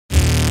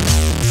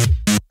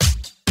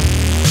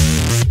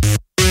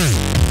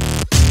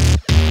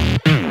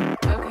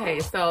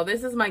So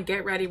this is my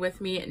get ready with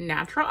me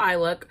natural eye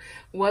look.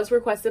 Was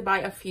requested by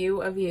a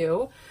few of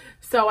you.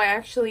 So I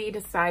actually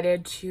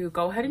decided to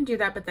go ahead and do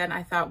that, but then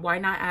I thought, why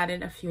not add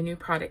in a few new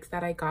products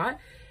that I got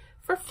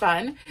for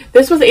fun.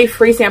 This was a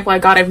free sample I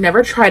got. I've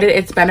never tried it.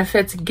 It's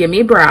Benefit's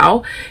Gimme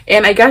Brow,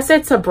 and I guess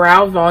it's a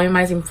brow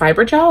volumizing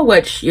fiber gel,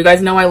 which you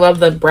guys know I love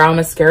the brow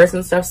mascaras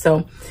and stuff,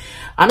 so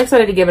I'm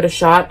excited to give it a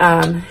shot.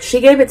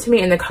 She gave it to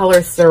me in the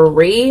color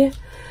 3.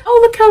 Oh,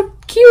 look how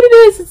cute it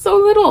is. It's so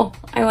little.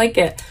 I like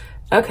it.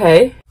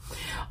 Okay.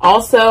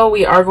 Also,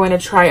 we are going to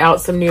try out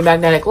some new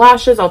magnetic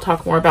lashes. I'll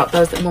talk more about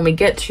those when we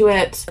get to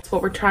it. That's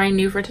what we're trying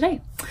new for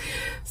today.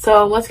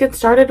 So let's get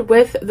started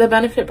with the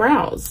Benefit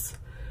brows.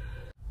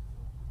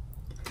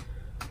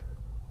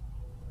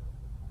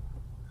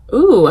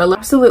 Ooh, I'm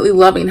absolutely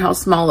loving how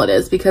small it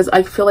is because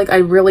I feel like I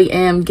really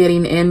am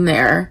getting in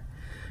there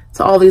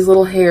to all these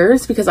little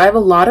hairs, because I have a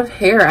lot of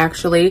hair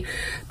actually,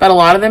 but a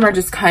lot of them are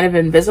just kind of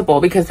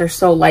invisible because they're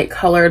so light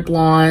colored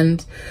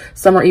blonde.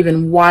 Some are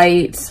even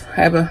white.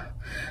 I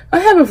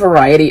have a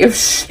variety of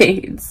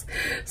shades.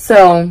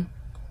 So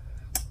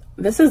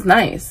this is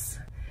nice.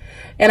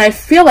 And I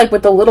feel like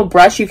with the little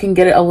brush, you can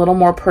get it a little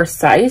more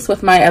precise.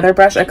 With my other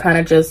brush, I kind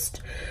of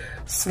just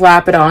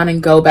slap it on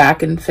and go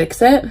back and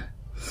fix it.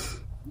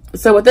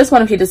 So with this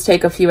one, if you just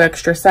take a few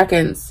extra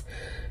seconds,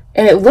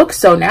 and it looks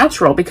so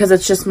natural because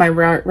it's just my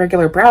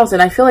regular brows.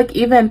 And I feel like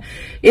even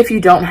if you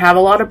don't have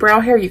a lot of brow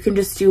hair, you can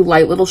just do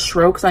light little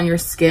strokes on your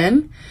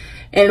skin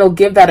and it'll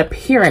give that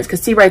appearance.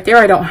 Because see right there,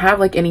 I don't have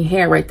like any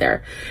hair right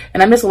there.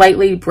 And I'm just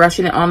lightly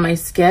brushing it on my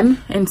skin,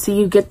 and see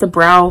you get the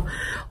brow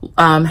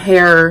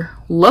hair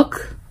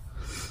look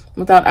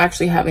without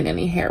actually having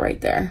any hair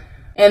right there.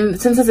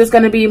 And since this is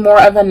going to be more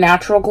of a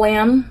natural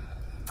glam,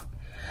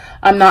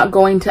 I'm not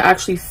going to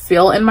actually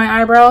fill in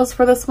my eyebrows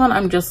for this one.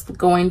 I'm just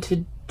going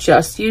to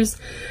use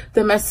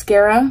the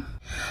mascara.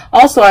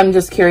 Also, I'm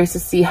just curious to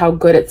see how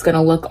good it's going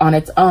to look on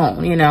its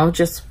own, you know,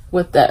 just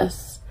with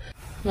this.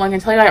 Well, I can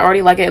tell you I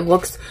already like it. It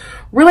looks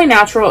really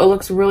natural. It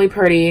looks really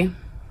pretty.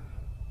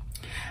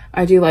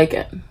 I do like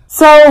it.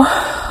 So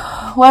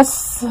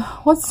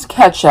let's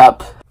catch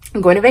up. I'm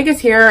going to Vegas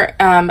here.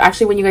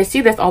 Actually, when you guys see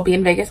this, I'll be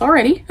in Vegas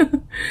already.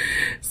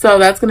 So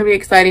that's going to be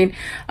exciting.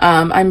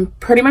 I'm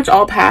pretty much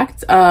all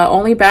packed.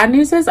 Only bad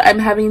news is I'm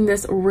having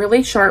this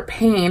really sharp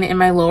pain in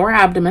my lower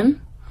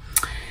abdomen.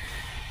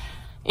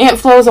 Aunt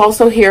Flo is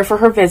also here for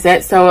her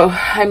visit. So,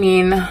 I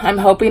mean, I'm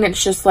hoping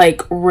it's just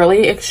like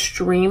really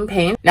extreme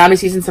pain. Now I'm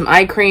just using some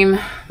eye cream,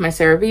 my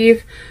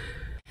CeraVe.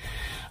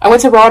 I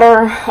went to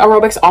water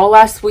aerobics all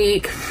last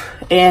week,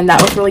 and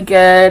that was really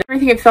good.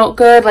 Everything, it felt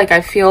good. Like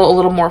I feel a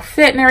little more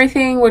fit and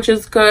everything, which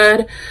is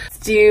good. Let's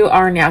do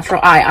our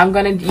natural eye. I'm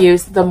going to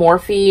use the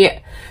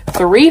Morphe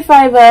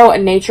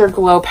 350 Nature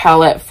Glow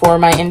palette for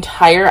my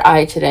entire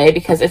eye today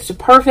because it's the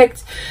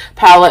perfect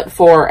palette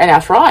for a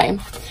natural eye.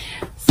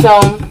 So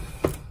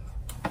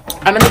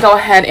I'm going to go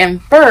ahead and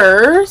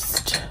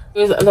first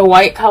use the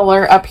white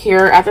color up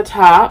here at the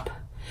top,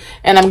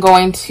 and I'm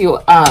going to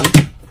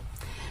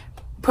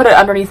put it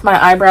underneath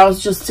my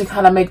eyebrows just to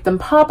kind of make them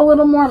pop a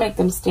little more, make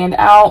them stand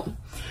out.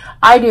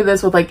 I do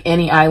this with like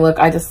any eye look.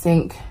 I just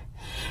think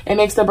it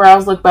makes the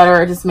brows look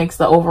better. It just makes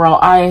the overall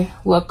eye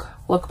look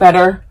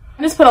better.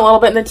 I just put a little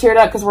bit in the tear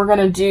duct because we're going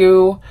to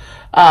do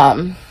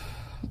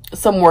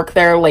some work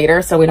there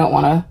later. So we don't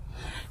want to,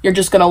 you're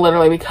just going to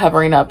literally be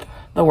covering up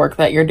the work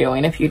that you're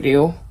doing if you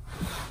do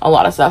a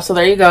lot of stuff. So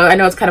there you go. I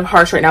know it's kind of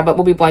harsh right now, but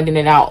we'll be blending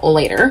it out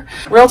later.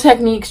 Real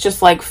Techniques,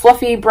 just like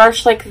fluffy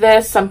brush like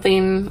this,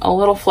 something a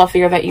little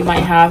fluffier that you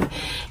might have.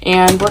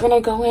 And we're going to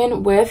go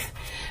in with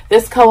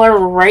this color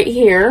right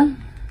here.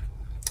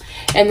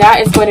 And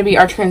that is going to be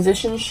our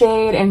transition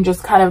shade and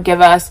just kind of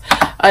give us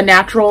a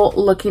natural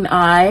looking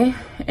eye.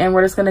 And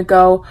we're just going to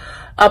go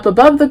up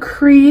above the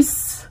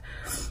crease,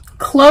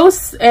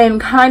 close and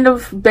kind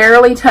of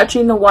barely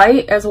touching the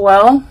white as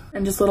well.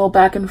 And just little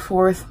back and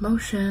forth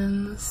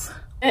motions.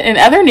 In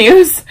other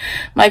news,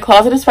 my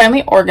closet is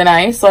finally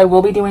organized, so I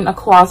will be doing a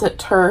closet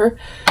tour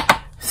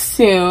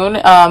soon.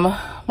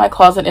 My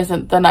closet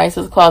isn't the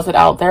nicest closet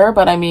out there,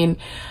 but I mean,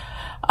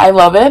 I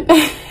love it.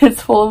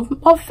 It's full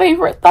of my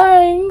favorite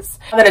things.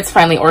 Now that it's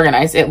finally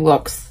organized, it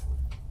looks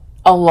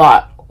a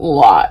lot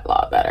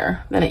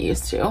better than it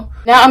used to.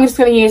 Now I'm just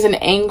going to use an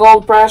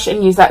angled brush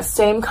and use that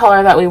same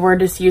color that we were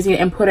just using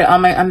and put it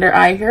on my under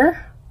eye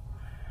here.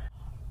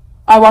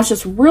 I watched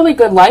this really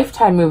good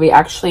Lifetime movie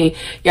actually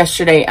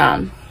yesterday.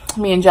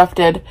 Me and Jeff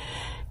did.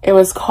 It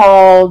was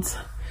called,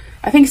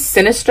 I think,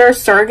 Sinister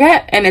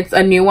Surrogate, and it's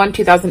a new one,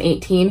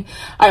 2018.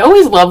 I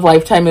always love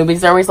Lifetime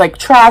movies. They're always like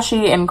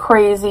trashy and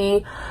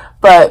crazy,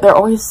 but they're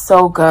always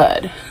so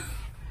good.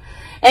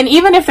 And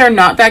even if they're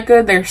not that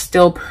good, they're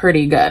still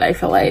pretty good, I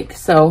feel like.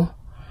 So,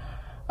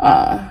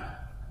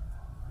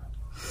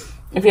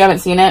 if you haven't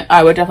seen it,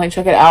 I would definitely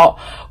check it out.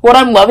 What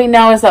I'm loving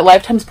now is that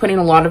Lifetime's putting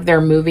a lot of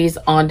their movies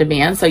on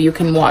demand, so you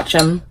can watch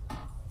them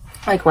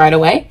like right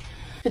away.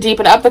 To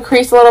deepen up the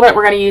crease a little bit,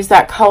 we're going to use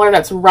that color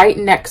that's right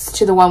next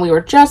to the one we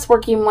were just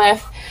working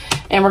with.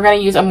 And we're going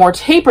to use a more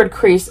tapered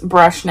crease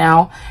brush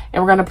now.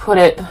 And we're going to put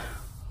it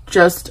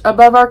just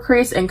above our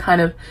crease and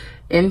kind of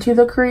into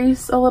the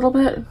crease a little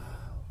bit.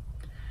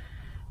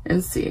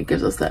 And see, it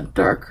gives us that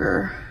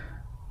darker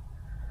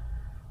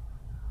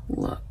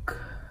look.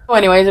 So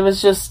anyways, it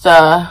was just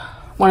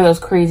one of those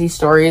crazy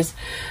stories.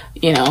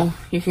 You know,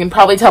 you can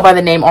probably tell by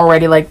the name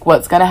already, like,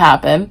 what's gonna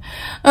happen.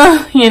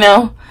 You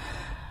know,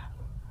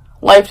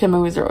 Lifetime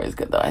movies are always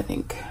good though, I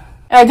think.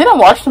 And I didn't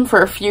watch them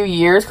for a few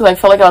years because I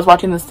felt like I was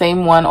watching the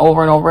same one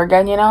over and over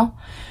again, you know?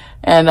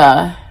 And,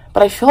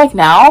 but I feel like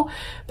now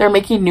they're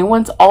making new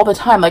ones all the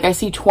time. Like, I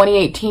see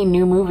 2018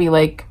 new movie,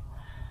 like,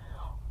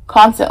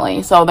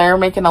 constantly. So they're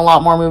making a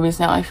lot more movies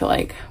now, I feel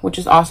like, which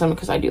is awesome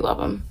because I do love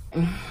them.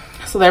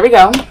 So there we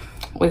go.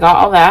 We got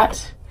all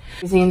that.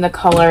 Using the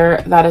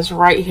color that is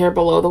right here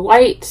below the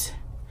white.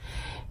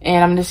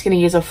 And I'm just going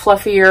to use a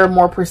fluffier,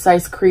 more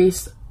precise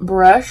crease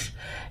brush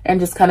and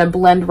just kind of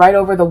blend right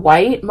over the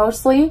white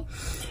mostly.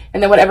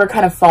 And then whatever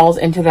kind of falls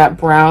into that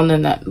brown,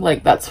 then that,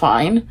 like, that's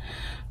fine.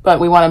 But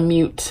we want to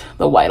mute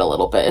the white a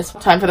little bit. It's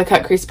time for the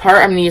cut crease part.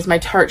 I'm going to use my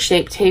Tarte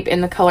Shape Tape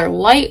in the color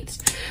Light.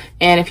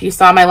 And if you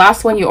saw my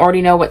last one, you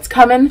already know what's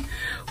coming.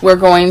 We're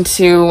going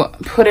to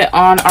put it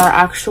on our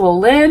actual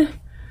lid.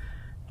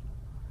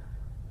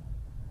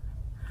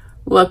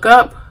 Look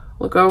up,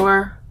 look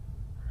over.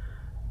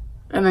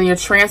 And then you're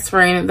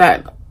transferring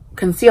that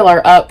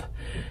concealer up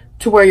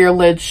to where your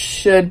lid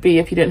should be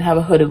if you didn't have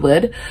a hooded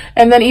lid.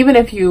 And then even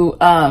if you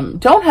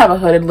don't have a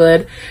hooded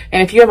lid,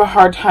 and if you have a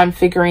hard time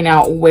figuring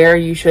out where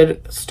you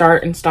should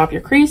start and stop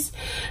your crease,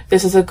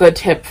 this is a good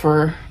tip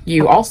for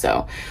you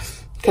also,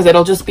 because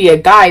it'll just be a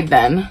guide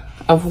then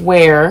of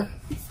where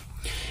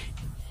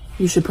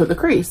you should put the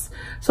crease.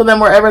 So then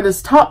wherever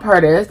this top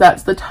part is,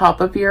 that's the top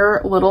of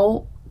your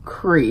little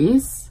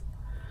crease,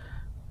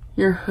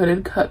 your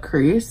hooded cut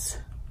crease.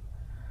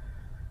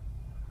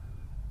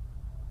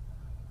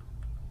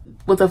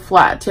 With a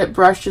flat tip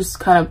brush,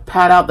 just kind of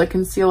pat out the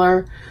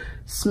concealer,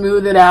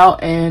 smooth it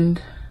out, and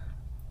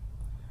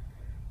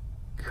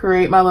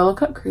create my little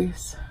cut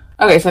crease.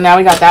 Okay, so now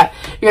we got that.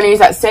 You're gonna use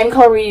that same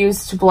color we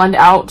used to blend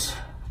out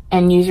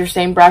and use your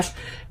same brush,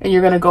 and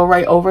you're gonna go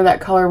right over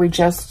that color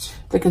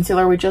the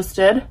concealer we just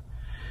did.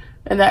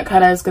 And that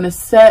kind of is gonna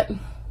set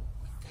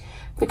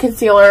the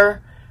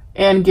concealer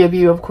and give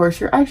you, of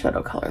course, your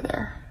eyeshadow color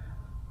there.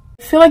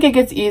 I feel like it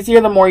gets easier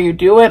the more you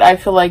do it. I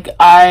feel like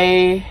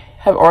I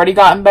have already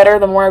gotten better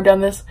the more I've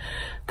done this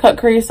cut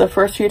crease. The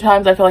first few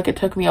times I feel like it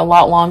took me a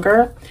lot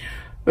longer,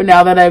 but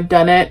now that I've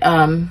done it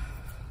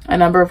a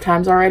number of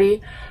times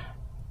already,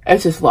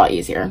 it's just a lot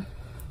easier.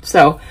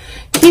 So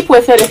keep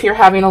with it if you're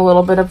having a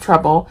little bit of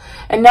trouble.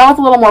 And now with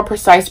a little more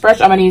precise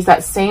brush, I'm going to use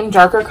that same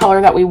darker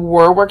color that we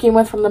were working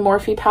with from the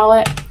Morphe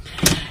palette,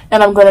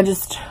 and I'm going to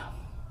just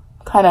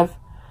kind of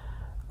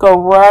go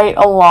right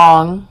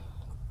along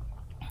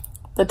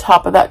the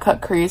top of that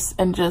cut crease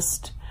and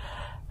just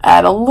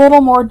add a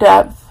little more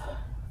depth,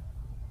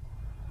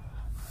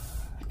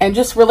 and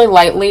just really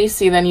lightly.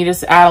 See, then you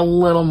just add a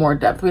little more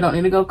depth. We don't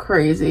need to go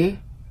crazy.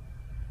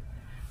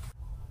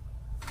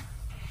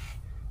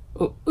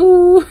 Ooh,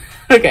 ooh.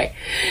 Okay,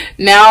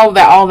 now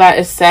that all that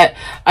is set,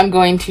 I'm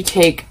going to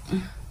take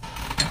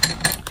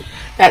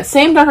that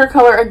same darker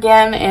color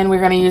again, and we're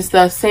going to use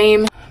the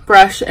same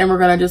brush, and we're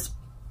going to just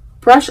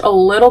brush a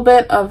little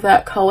bit of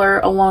that color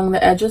along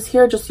the edges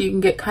here, just so you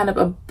can get kind of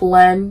a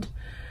blend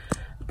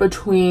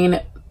between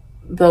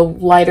the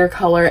lighter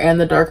color and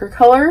the darker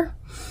color.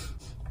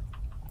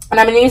 And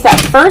I'm going to use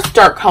that first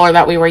dark color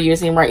that we were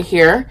using right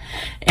here,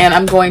 and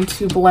I'm going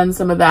to blend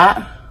some of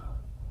that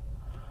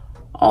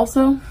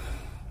also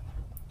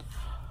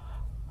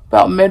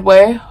about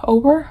midway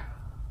over.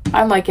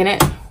 I'm liking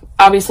it.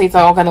 Obviously it's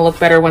all going to look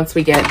better once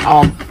we get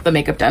all the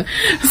makeup done,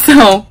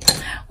 so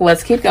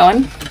let's keep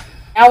going.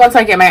 Now once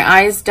I get my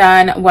eyes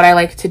done, what I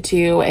like to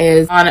do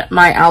is on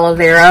my aloe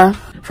vera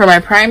for my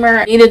primer.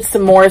 I needed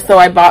some more, so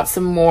I bought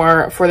some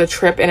more for the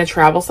trip in a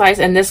travel size,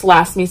 and this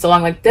lasts me so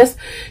long. Like this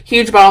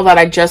huge bottle that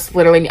I just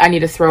literally, I need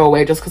to throw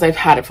away just because I've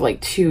had it for like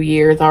 2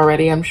 years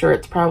already. I'm sure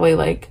it's probably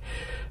like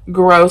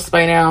gross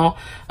by now.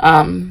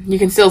 You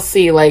can still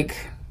see like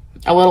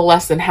a little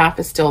less than half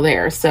is still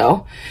there,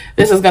 so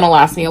this is going to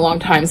last me a long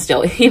time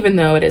still, even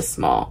though it is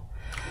small.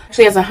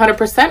 Actually has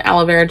 100%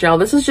 aloe vera gel.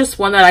 This is just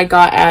one that I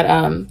got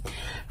at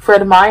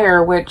Fred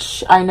Meyer,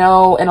 which I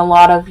know in a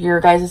lot of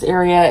your guys'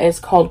 area is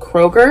called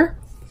Kroger.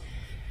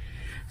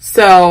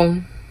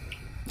 So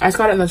I just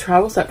got it in the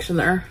travel section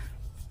there,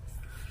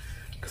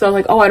 because I was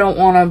like, oh, I don't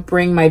want to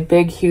bring my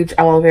big huge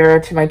aloe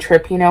vera to my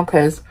trip, you know,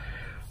 because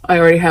I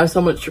already have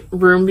so much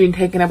room being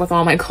taken up with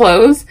all my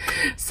clothes.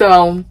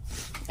 So,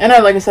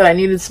 and like I said, I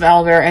needed some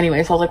aloe vera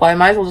anyway, so I was like, well, I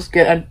might as well just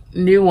get a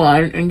new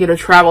one and get a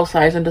travel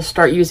size and just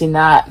start using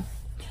that.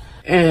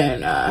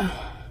 And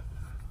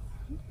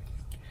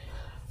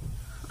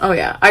oh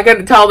yeah, I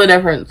gotta tell the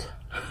difference.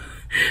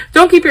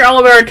 Don't keep your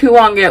aloe vera too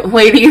long yet,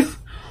 ladies.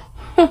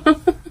 I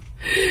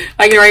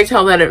can already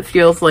tell that it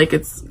feels like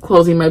it's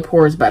closing my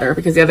pores better,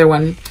 because the other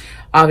one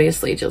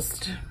obviously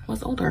just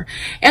was older.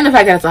 And the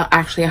fact that it's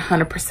actually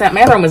 100%.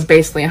 My other one was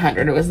basically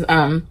 100. It was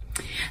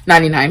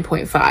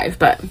 99.5,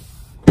 but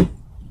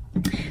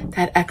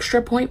that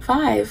extra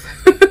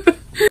 0.5.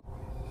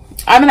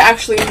 I'm gonna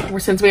actually,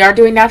 since we are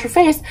doing natural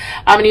face,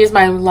 I'm gonna use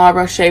my La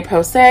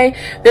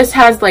Roche-Posay. This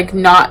has like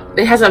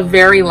it has a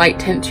very light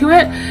tint to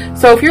it.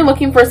 So if you're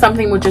looking for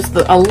something with just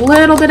a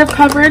little bit of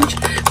coverage,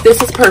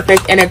 this is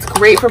perfect. And it's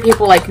great for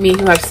people like me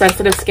who have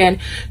sensitive skin,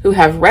 who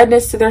have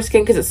redness to their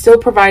skin, because it still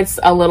provides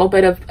a little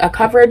bit of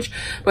coverage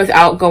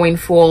without going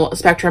full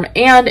spectrum.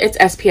 And it's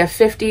SPF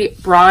 50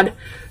 broad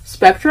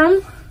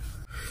spectrum.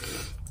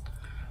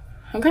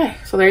 Okay,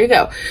 so there you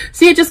go.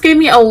 See, it just gave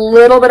me a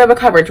little bit of a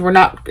coverage.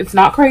 It's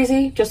not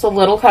crazy, just a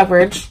little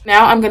coverage.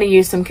 Now I'm going to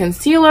use some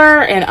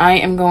concealer, and I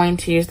am going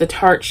to use the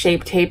Tarte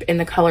Shape Tape in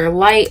the color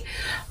Light.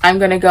 I'm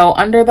going to go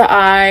under the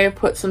eye,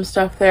 put some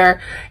stuff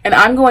there, and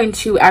I'm going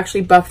to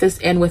actually buff this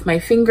in with my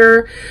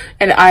finger.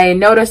 And I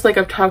noticed, like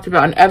I've talked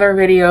about in other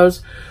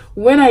videos,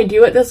 when I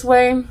do it this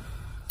way,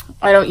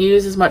 I don't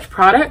use as much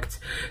product.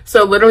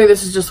 So literally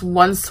this is just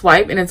one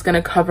swipe, and it's going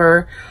to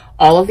cover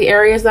all of the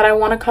areas that I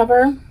want to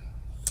cover,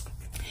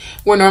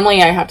 where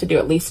normally I have to do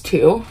at least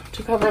 2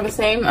 to cover the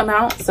same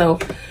amount. So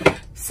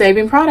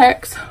saving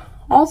products,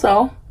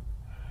 also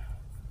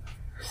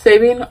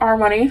saving our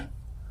money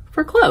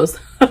for clothes.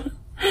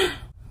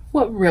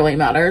 What really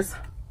matters,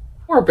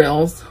 or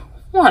bills,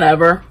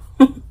 whatever.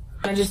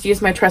 I just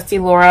use my trusty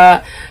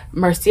Laura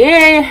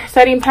Mercier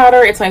setting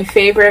powder. It's my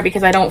favorite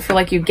because I don't feel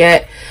like you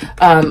get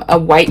a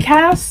white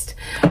cast,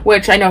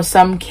 which I know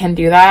some can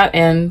do that,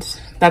 and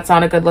that's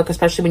not a good look,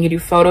 especially when you do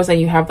photos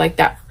and you have like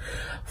that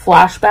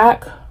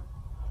flashback.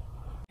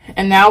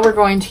 And now we're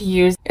going to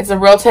use, it's a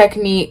Real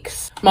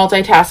Techniques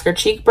multitasker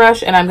cheek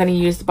brush, and I'm going to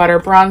use the butter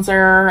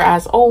bronzer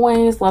as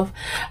always.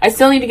 I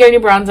still need to get a new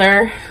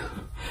bronzer.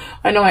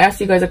 I know I asked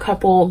you guys a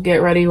couple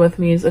get ready with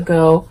me's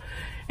ago,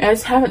 and I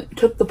just haven't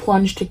took the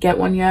plunge to get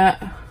one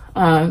yet.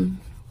 I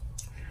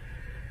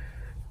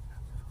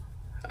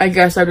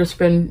guess I've just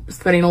been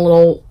spending a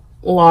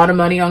lot of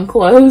money on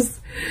clothes,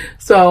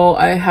 so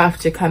I have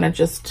to kind of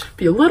just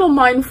be a little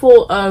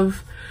mindful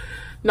of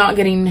not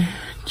getting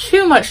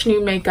too much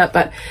new makeup.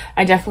 But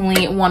I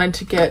definitely wanted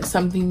to get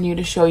something new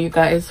to show you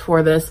guys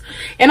for this,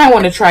 and I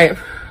want to try it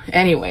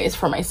anyways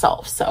for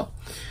myself. So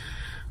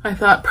I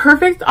thought,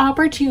 perfect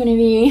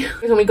opportunity.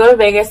 When we go to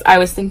Vegas, I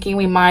was thinking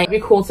we might be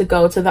cool to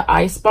go to the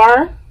ice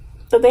bar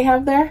that they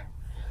have there.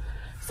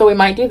 So we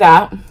might do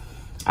that.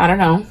 I don't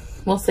know.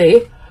 We'll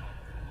see.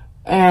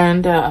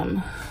 And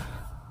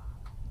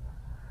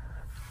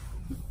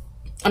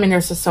I mean,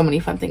 there's just so many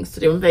fun things to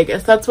do in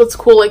Vegas. That's what's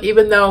cool. Like,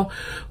 even though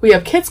we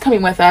have kids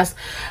coming with us,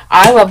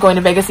 I love going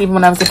to Vegas even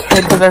when I was a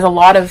kid, because there's a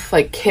lot of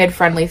like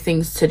kid-friendly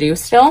things to do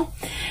still.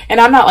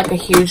 And I'm not like a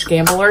huge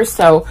gambler,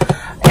 so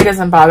it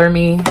doesn't bother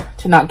me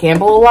to not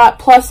gamble a lot.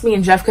 Plus, me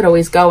and Jeff could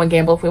always go and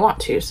gamble if we want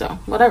to, so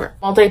whatever.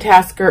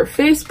 Multitasker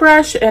face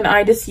brush, and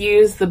I just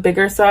use the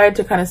bigger side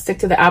to kind of stick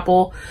to the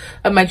apple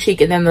of my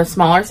cheek, and then the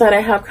smaller side I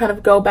have kind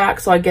of go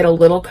back, so I get a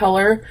little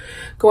color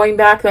going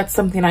back. That's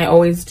something I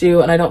always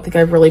do, and I don't think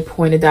I've really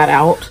pointed that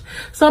out,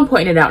 so I'm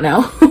pointing it out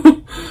now.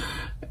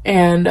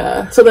 And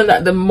so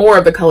then the more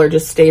of the color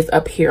just stays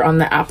up here on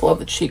the apple of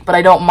the cheek, but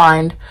I don't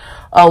mind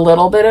a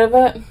little bit of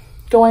it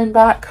going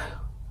back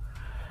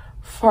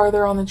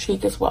farther on the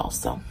cheek as well.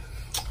 So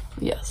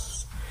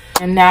yes.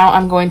 And now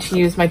I'm going to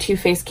use my Too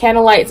Faced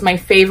Candlelight. It's my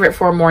favorite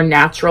for a more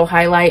natural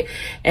highlight,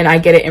 and I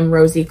get it in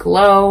Rosy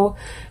Glow.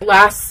 It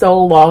lasts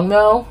so long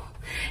though.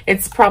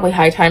 It's probably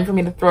high time for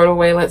me to throw it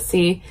away. Let's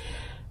see.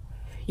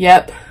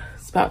 Yep,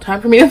 it's about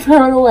time for me to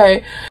throw it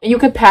away. And you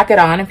could pack it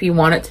on if you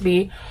want it to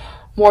be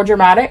more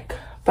dramatic,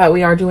 but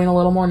we are doing a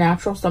little more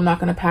natural, so I'm not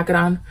going to pack it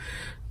on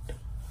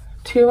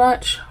too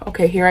much.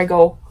 Okay, here I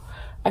go.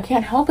 I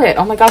can't help it.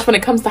 Oh my gosh, when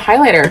it comes to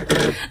highlighter.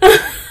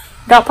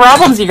 Got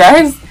problems, you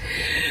guys.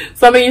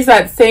 So I'm going to use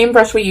that same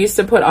brush we used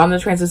to put on the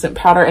translucent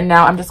powder, and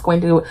now I'm just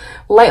going to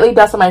lightly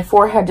dust on my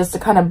forehead just to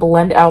kind of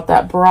blend out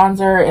that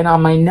bronzer, and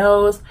on my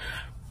nose.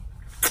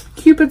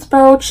 Cupid's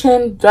bow,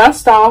 chin,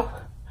 dust off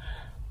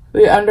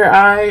the under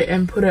eye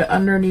and put it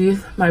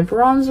underneath my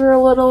bronzer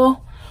a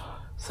little.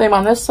 Same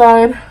on this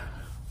side.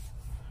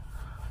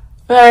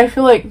 But I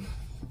feel like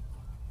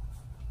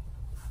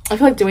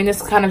doing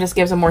this kind of just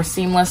gives a more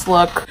seamless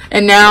look.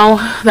 And now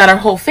that our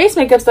whole face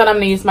makeup's done, I'm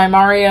going to use my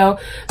Mario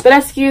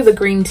Badescu, the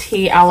green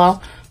tea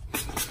aloe.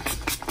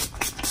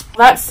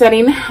 That's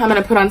setting. I'm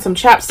going to put on some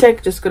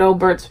chapstick, just good old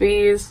Burt's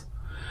Bees.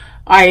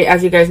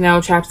 As you guys know,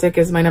 chapstick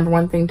is my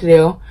 #1 thing to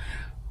do.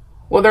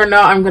 Whether or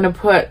not I'm going to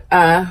put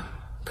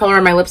color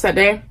on my lips that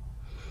day,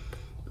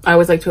 I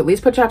always like to at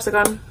least put chapstick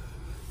on,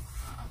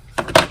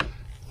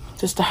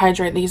 just to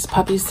hydrate these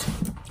puppies,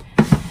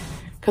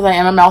 because I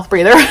am a mouth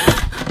breather.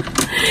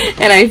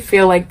 And I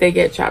feel like they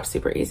get chapped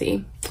super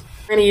easy.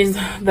 We're going to use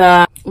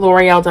the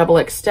L'Oreal Double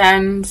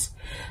Extend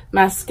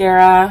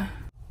mascara.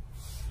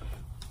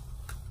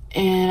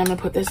 And I'm going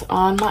to put this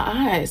on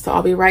my eyes. So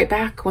I'll be right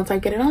back once I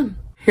get it on.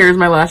 Here's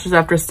my lashes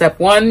after step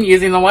 1,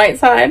 using the white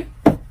side.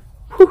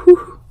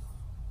 Woo-hoo.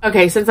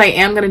 Okay, since I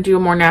am going to do a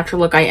more natural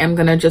look, I am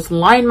going to just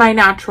line my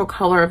natural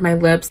color of my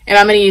lips. And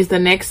I'm going to use the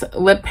NYX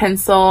lip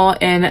pencil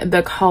in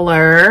the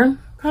color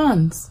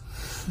Bronze.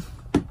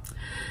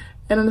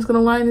 And I'm just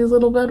gonna line these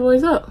little bad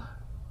boys up.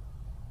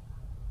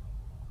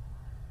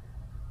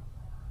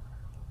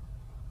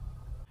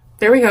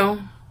 There we go.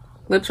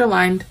 Lips are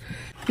lined.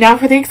 Now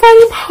for the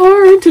exciting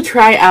part, to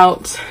try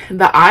out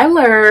the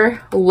Eyelure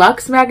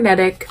Luxe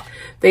Magnetic.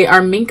 They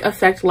are mink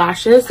effect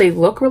lashes. They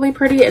look really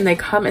pretty and they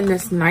come in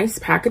this nice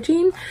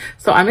packaging.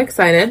 So I'm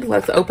excited.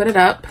 Let's open it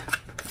up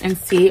and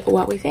see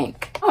what we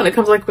think. Oh, and it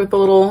comes like with a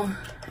little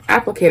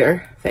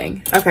applicator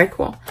thing. Okay,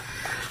 cool.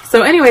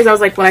 So anyways, I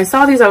was like, when I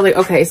saw these, I was like,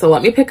 okay, so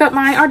let me pick up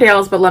my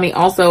Ardell's, but let me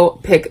also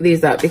pick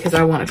these up because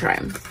I want to try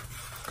them.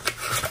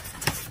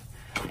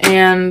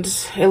 And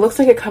it looks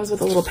like it comes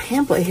with a little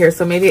pamphlet here,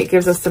 so maybe it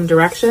gives us some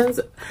directions.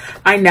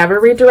 I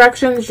never read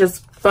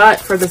directions, but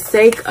for the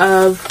sake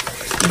of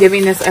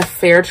giving this a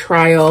fair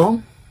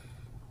trial,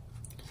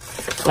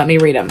 let me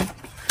read them.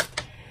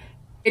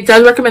 It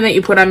does recommend that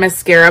you put on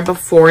mascara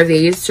before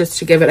these just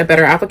to give it a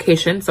better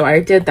application, so I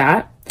did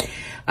that.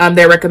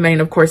 They're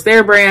recommending, of course,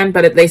 their brand,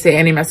 but they say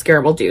any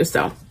mascara will do,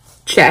 so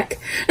check.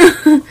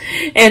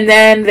 And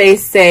then they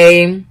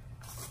say,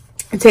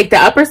 take the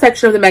upper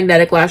section of the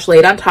magnetic lash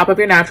laid on top of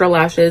your natural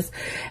lashes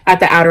at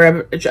the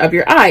outer edge of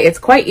your eye. It's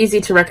quite easy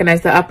to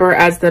recognize the upper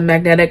as the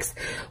magnetics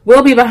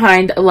will be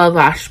behind the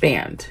lash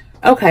band.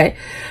 Okay.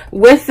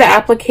 With the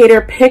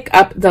applicator, pick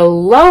up the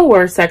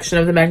lower section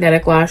of the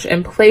magnetic lash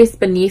and place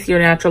beneath your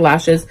natural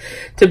lashes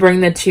to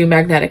bring the two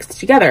magnetics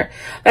together.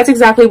 That's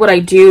exactly what I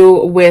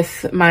do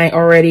with my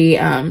already,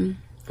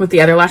 with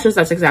the other lashes.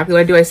 That's exactly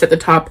what I do. I set the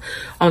top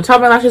on the top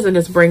of my lashes and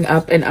just bring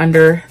up and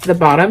under the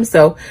bottom.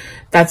 So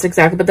that's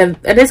exactly, but then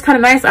it is kind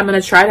of nice. I'm going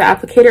to try the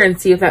applicator and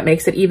see if that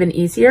makes it even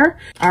easier.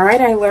 All right,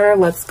 Eyelure,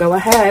 let's go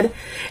ahead.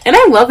 And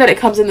I love that it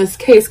comes in this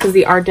case because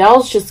the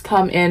Ardell's just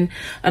come in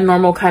a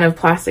normal kind of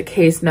plastic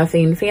case,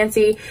 nothing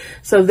fancy.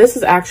 So this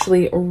is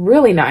actually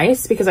really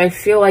nice because I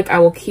feel like I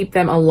will keep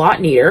them a lot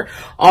neater.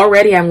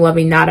 Already I'm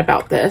loving that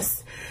about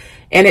this.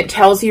 And it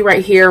tells you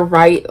right here,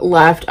 right,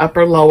 left,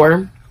 upper,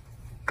 lower.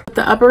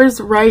 The upper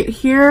is right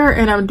here,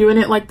 and I'm doing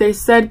it like they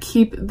said,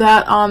 keep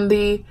that on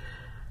the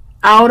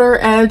outer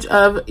edge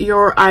of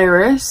your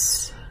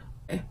iris.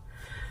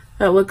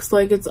 That looks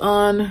like it's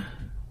on.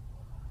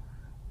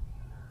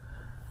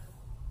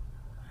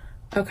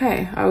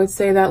 Okay, I would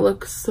say that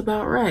looks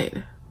about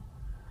right.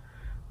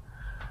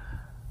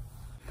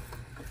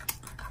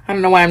 I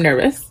don't know why I'm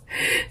nervous.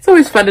 It's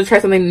always fun to try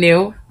something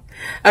new.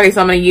 Okay,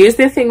 so I'm going to use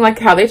this thing like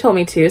how they told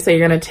me to. So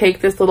you're going to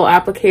take this little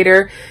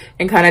applicator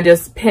and kind of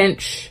just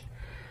pinch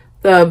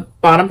the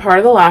bottom part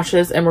of the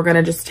lashes, and we're going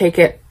to just take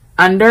it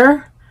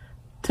under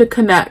to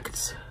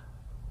connect.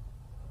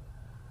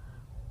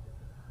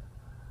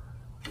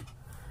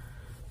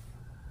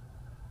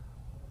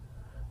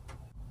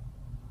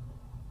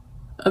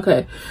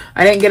 Okay,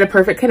 I didn't get a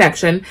perfect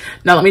connection.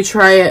 Now let me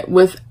try it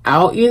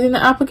without using the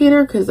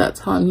applicator because that's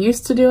how I'm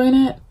used to doing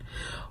it.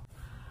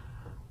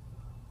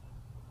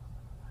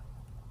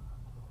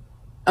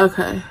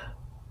 Okay.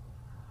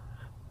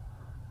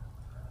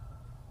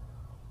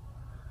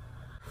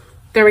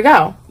 There we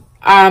go.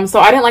 So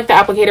I didn't like the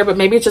applicator, but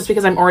maybe it's just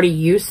because I'm already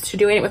used to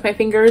doing it with my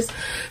fingers.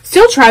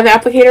 Still try the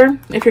applicator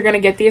if you're going to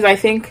get these, I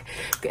think.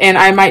 And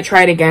I might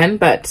try it again,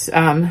 but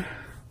I'm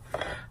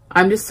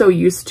just so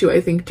used to,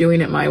 I think, doing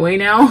it my way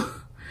now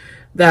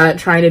that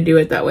trying to do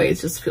it that way, it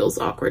just feels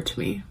awkward to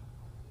me.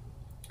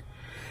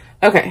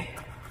 Okay,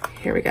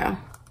 here we go.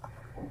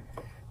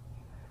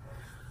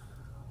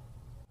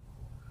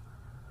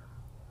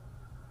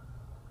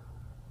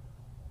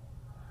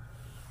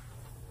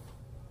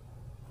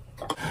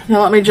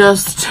 Now let me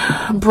just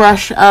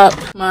brush up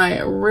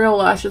my real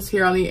lashes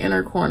here on the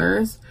inner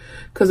corners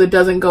because it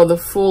doesn't go the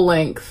full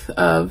length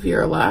of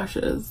your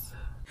lashes.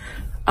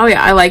 Oh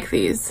yeah, I like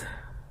these.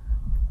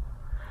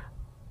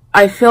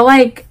 I feel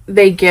like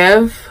they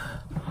give,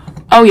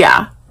 oh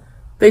yeah,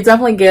 they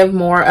definitely give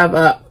more of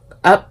a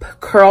up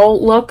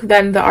curl look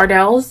than the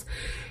Ardell's.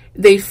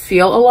 They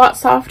feel a lot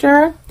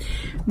softer.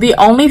 The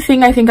only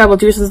thing I think I will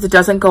do, since it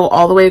doesn't go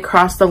all the way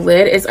across the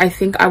lid, is I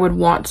think I would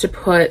want to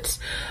put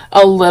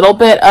a little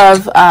bit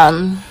of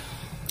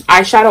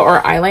eyeshadow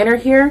or eyeliner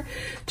here,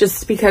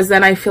 just because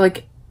then I feel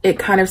like it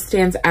kind of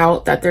stands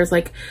out that there's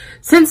like,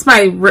 since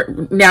my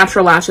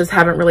natural lashes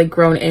haven't really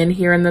grown in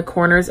here in the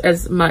corners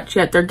as much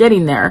yet, they're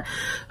getting there.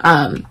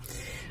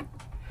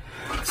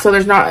 So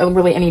there's not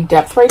really any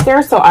depth right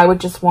there. So I would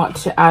just want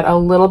to add a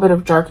little bit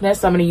of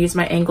darkness. So I'm going to use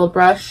my angled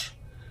brush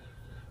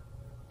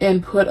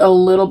and put a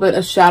little bit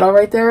of shadow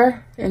right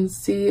there and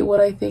see what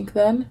I think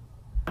then.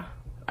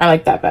 I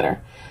like that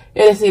better.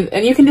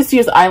 And you can just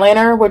use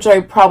eyeliner, which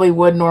I probably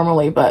would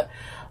normally, but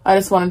I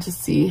just wanted to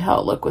see how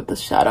it looked with the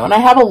shadow. And I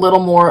have a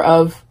little more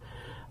of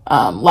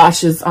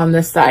lashes on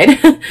this side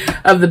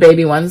of the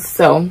baby ones,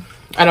 so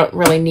I don't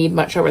really need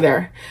much over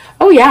there.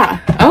 Oh yeah,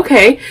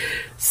 okay.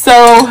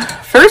 So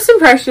first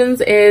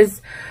impressions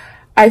is,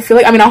 I feel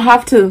like, I mean, I'll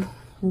have to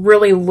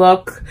really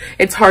look.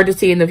 It's hard to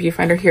see in the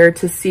viewfinder here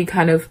to see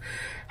kind of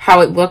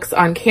how it looks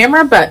on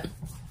camera, but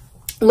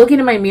looking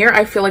in my mirror,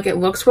 I feel like it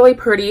looks really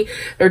pretty.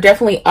 They're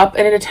definitely up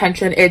at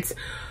attention. It's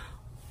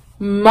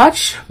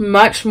much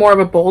more of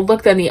a bold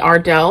look than the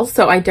Ardell's.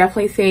 So I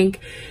definitely think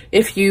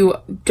if you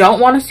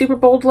don't want a super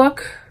bold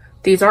look,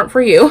 these aren't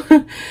for you.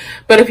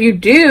 But if you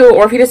do,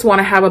 or if you just want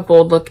to have a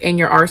bold look in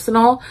your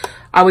arsenal,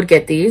 I would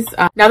get these.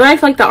 Now that I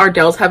feel like the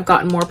Ardell's have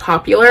gotten more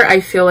popular, I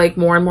feel like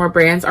more and more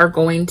brands are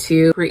going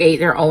to create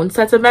their own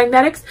sets of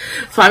magnetics.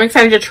 So I'm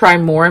excited to try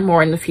more and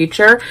more in the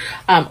future.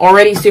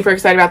 Already super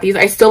excited about these.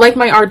 I still like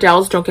my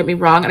Ardell's, don't get me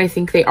wrong, and I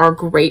think they are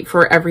great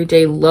for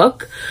everyday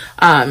look.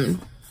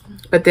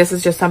 But this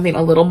is just something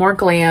a little more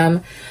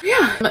glam.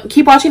 Yeah,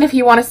 keep watching if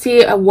you want to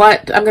see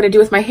what I'm going to do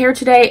with my hair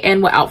today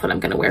and what outfit I'm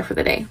going to wear for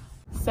the day.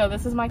 So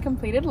this is my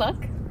completed look.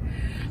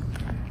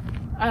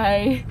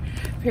 I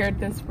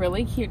paired this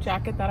really cute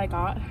jacket that I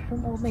got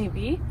from Old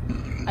Navy.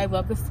 I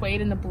love the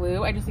suede and the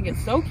blue. I just think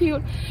it's so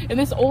cute. And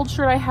this old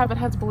shirt I have, it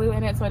has blue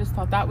in it, so I just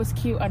thought that was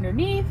cute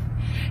underneath.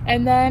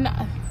 And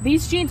then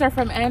these jeans are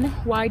from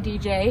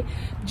NYDJ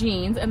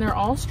jeans, and they're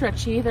all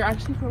stretchy. They're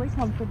actually really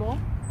comfortable.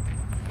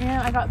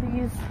 And I got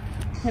these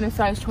in a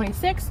size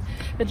 26.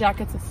 The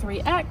jacket's a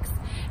 3X.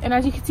 And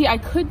as you can see, I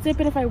could zip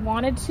it if I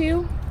wanted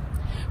to,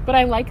 but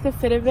I like the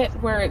fit of it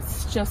where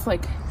it's just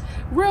like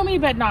roomy,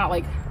 but not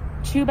like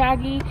too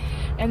baggy.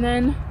 And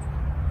then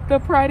the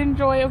pride and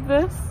joy of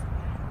this,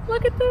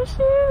 look at those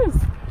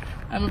shoes.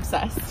 I'm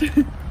obsessed.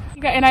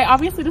 And I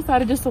obviously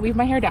decided just to leave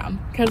my hair down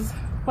because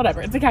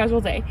whatever, it's a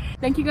casual day.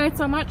 Thank you guys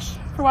so much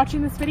for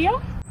watching this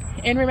video,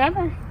 and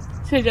remember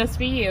to just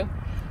be you.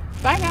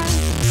 Bye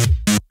guys.